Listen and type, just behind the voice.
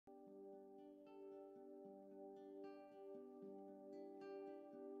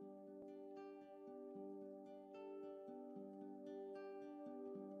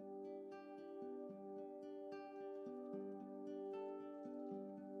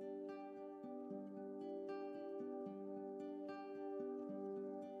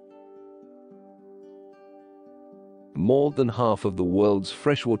More than half of the world's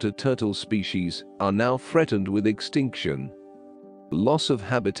freshwater turtle species are now threatened with extinction. Loss of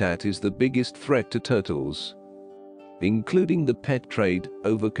habitat is the biggest threat to turtles, including the pet trade,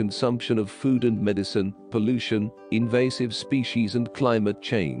 overconsumption of food and medicine, pollution, invasive species and climate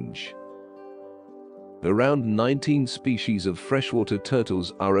change. Around 19 species of freshwater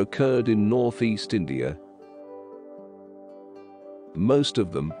turtles are occurred in northeast India. Most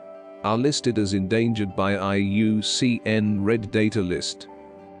of them are listed as endangered by IUCN Red Data List.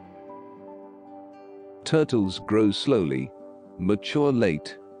 Turtles grow slowly, mature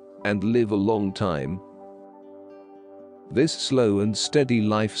late, and live a long time. This slow and steady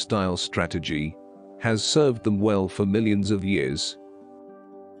lifestyle strategy has served them well for millions of years.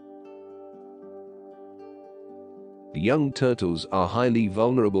 Young turtles are highly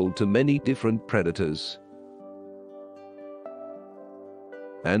vulnerable to many different predators,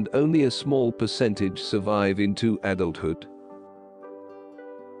 and only a small percentage survive into adulthood.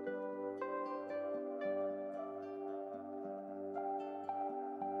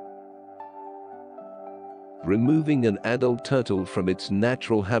 Removing an adult turtle from its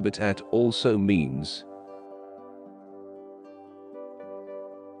natural habitat also means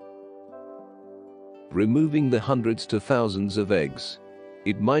removing the hundreds to thousands of eggs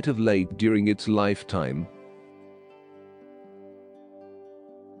it might have laid during its lifetime.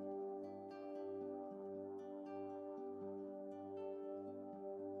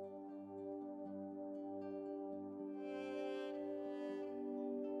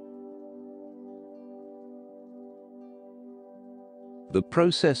 The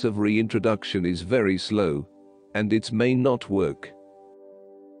process of reintroduction is very slow, and it may not work.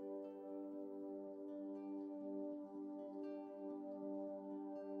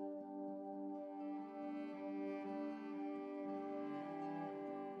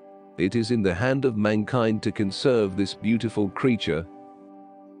 It is in the hand of mankind to conserve this beautiful creature.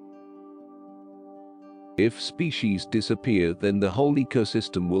 If species disappear, then the whole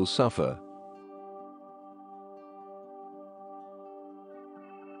ecosystem will suffer.